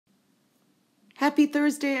Happy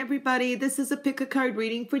Thursday, everybody. This is a pick a card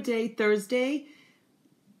reading for day Thursday,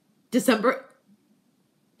 December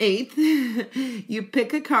 8th. You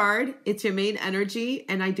pick a card. It's your main energy,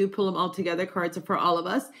 and I do pull them all together. Cards are for all of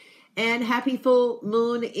us. And happy full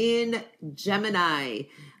moon in Gemini.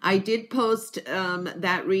 I did post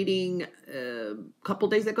that reading a couple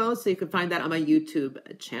days ago, so you can find that on my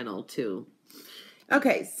YouTube channel too.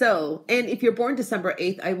 Okay, so, and if you're born December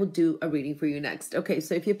 8th, I will do a reading for you next. Okay,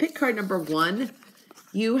 so if you pick card number 1,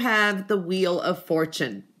 you have the Wheel of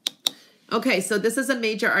Fortune. Okay, so this is a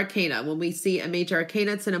major arcana. When we see a major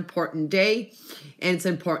arcana, it's an important day and it's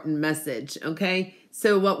an important message, okay?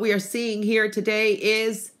 So what we are seeing here today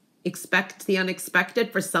is expect the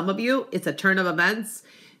unexpected. For some of you, it's a turn of events.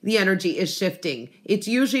 The energy is shifting. It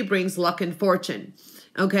usually brings luck and fortune,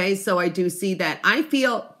 okay? So I do see that. I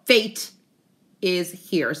feel fate is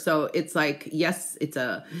here. So it's like, yes, it's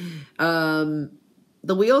a,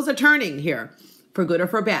 the wheels are turning here for good or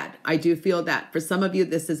for bad. I do feel that. For some of you,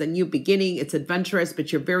 this is a new beginning. It's adventurous,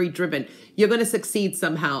 but you're very driven. You're going to succeed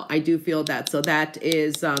somehow. I do feel that. So that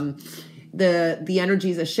is, the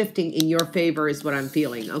energies are shifting in your favor is what I'm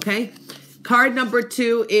feeling. Okay. Card number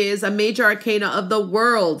 2 is a major arcana of the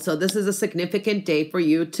world. So this is a significant day for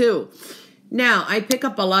you too. Now, I pick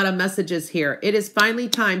up a lot of messages here. It is finally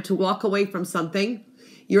time to walk away from something.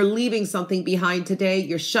 You're leaving something behind today.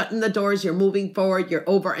 You're shutting the doors. You're moving forward. You're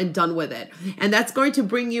over and done with it. And that's going to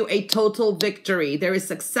bring you a total victory. There is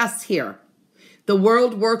success here. The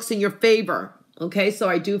world works in your favor. Okay, so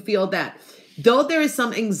I do feel that. Though there is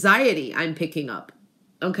some anxiety I'm picking up.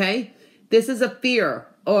 Okay, this is a fear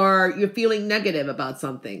or you're feeling negative about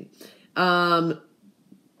something.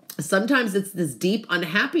 Sometimes it's this deep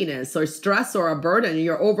unhappiness or stress or a burden. And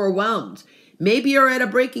you're overwhelmed. Maybe you're at a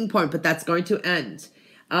breaking point, but that's going to end.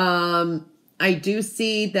 I do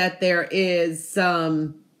see that there is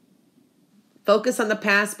some focus on the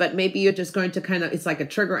past, but maybe you're just going to kind of, it's like a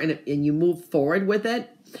trigger and you move forward with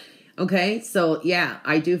it. Okay. So yeah,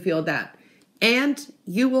 I do feel that. And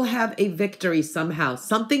you will have a victory somehow.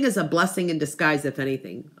 Something is a blessing in disguise, if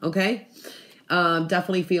anything. Okay.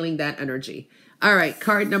 Definitely feeling that energy. All right,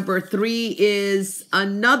 card number 3 is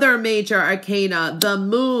another major arcana, the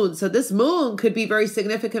moon. So this moon could be very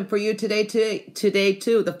significant for you today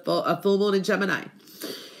too, a full moon in Gemini.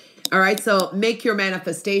 All right, so make your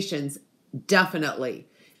manifestations, definitely.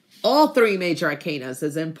 All 3 major arcanas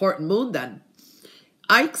is an important moon then.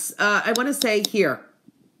 I want to say here,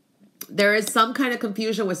 there is some kind of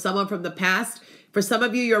confusion with someone from the past. For some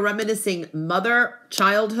of you, you're reminiscing mother,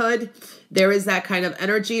 childhood. There is that kind of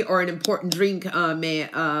energy or an important dream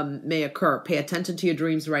may occur. Pay attention to your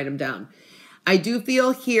dreams, write them down. I do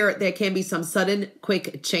feel here there can be some sudden,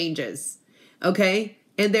 quick changes. Okay?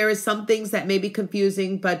 And there is some things that may be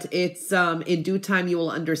confusing, but it's in due time you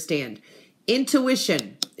will understand.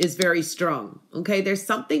 Intuition is very strong. Okay, there's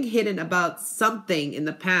something hidden about something in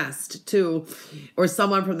the past too, or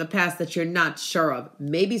someone from the past that you're not sure of.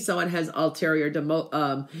 Maybe someone has ulterior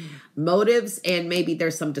motives, and maybe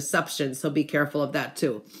there's some deception. So be careful of that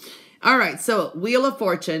too. All right, so Wheel of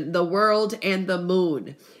Fortune, the world, and the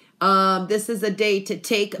moon. This is a day to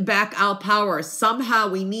take back our power. Somehow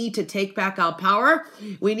we need to take back our power.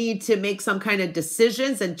 We need to make some kind of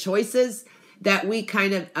decisions and choices that we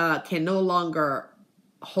kind of can no longer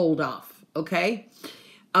hold off, okay?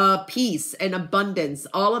 Peace and abundance,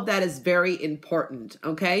 all of that is very important,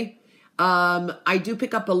 okay? I do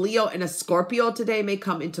pick up a Leo and a Scorpio today may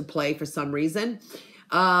come into play for some reason.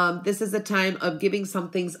 This is a time of giving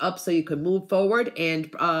some things up so you can move forward, and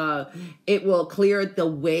it will clear the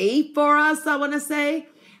way for us, I want to say.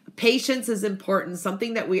 Patience is important,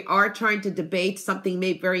 something that we are trying to debate, something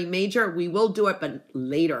very major. We will do it, but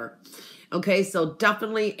later. Okay, so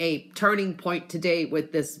definitely a turning point today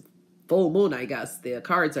with this full moon, I guess. The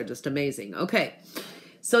cards are just amazing. Okay,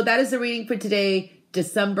 so that is the reading for today,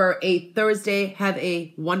 December 8th, Thursday. Have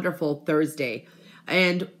a wonderful Thursday.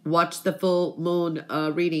 And watch the full moon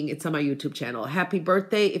reading. It's on my YouTube channel. Happy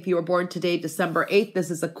birthday if you were born today, December 8th.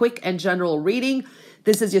 This is a quick and general reading.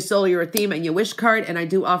 This is your soul, your theme, and your wish card. And I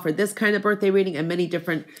do offer this kind of birthday reading and many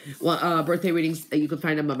different birthday readings that you can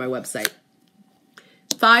find them on my website.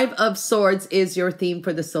 5 of Swords is your theme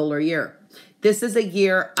for the solar year. This is a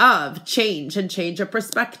year of change and change of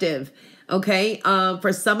perspective. Okay.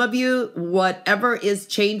 For some of you, whatever is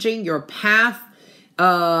changing your path,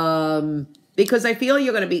 because I feel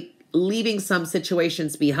you're going to be leaving some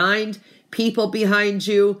situations behind, people behind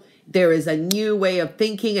you. There is a new way of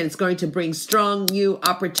thinking, and it's going to bring strong new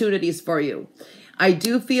opportunities for you. I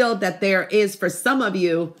do feel that there is, for some of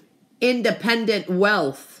you, independent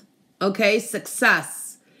wealth. Okay. Success.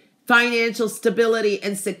 financial stability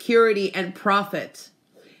and security and profit.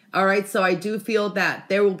 All right, so I do feel that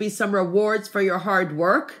there will be some rewards for your hard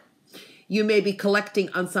work. You may be collecting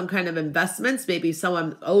on some kind of investments. Maybe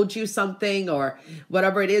someone owed you something or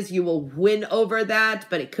whatever it is, you will win over that,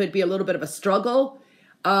 but it could be a little bit of a struggle.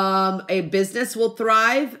 A business will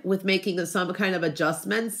thrive with making some kind of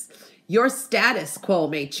adjustments. Your status quo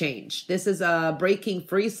may change. This is breaking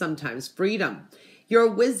free sometimes, freedom. Your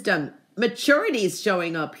wisdom, maturity is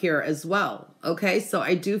showing up here as well. Okay, so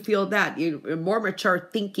I do feel that you're more mature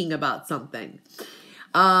thinking about something.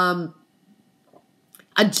 A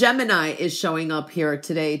Gemini is showing up here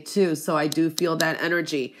today too, so I do feel that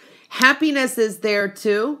energy. Happiness is there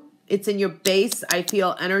too. It's in your base. I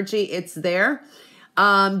feel energy. It's there.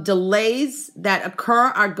 Delays that occur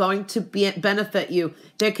are going to benefit you.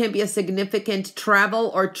 There can be a significant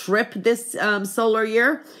travel or trip this solar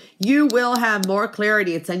year. You will have more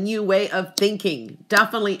clarity. It's a new way of thinking.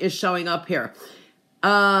 Definitely is showing up here.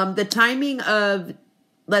 The timing of,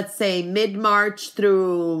 let's say, mid-March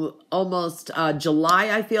through almost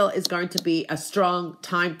July, I feel, is going to be a strong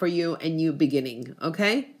time for you, a new beginning,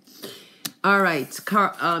 okay? All right,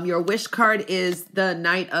 your wish card is the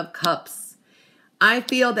Knight of Cups. I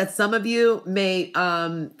feel that some of you may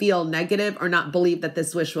feel negative or not believe that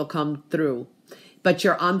this wish will come through, but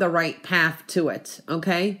you're on the right path to it,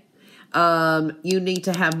 okay? You need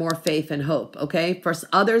to have more faith and hope, okay? For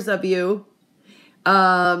others of you,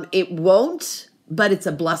 it won't, but it's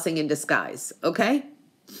a blessing in disguise, okay?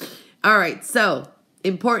 All right, so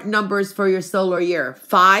important numbers for your solar year.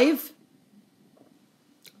 5,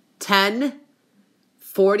 10,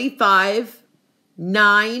 45,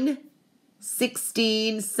 9,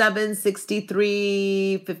 16, 7,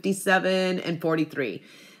 63, 57, and 43.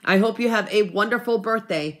 I hope you have a wonderful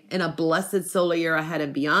birthday and a blessed solar year ahead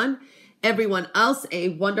and beyond. Everyone else, a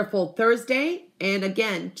wonderful Thursday. And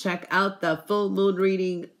again, check out the full moon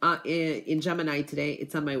reading in Gemini today.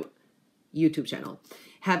 It's on my YouTube channel.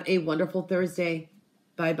 Have a wonderful Thursday.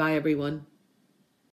 Bye-bye, everyone.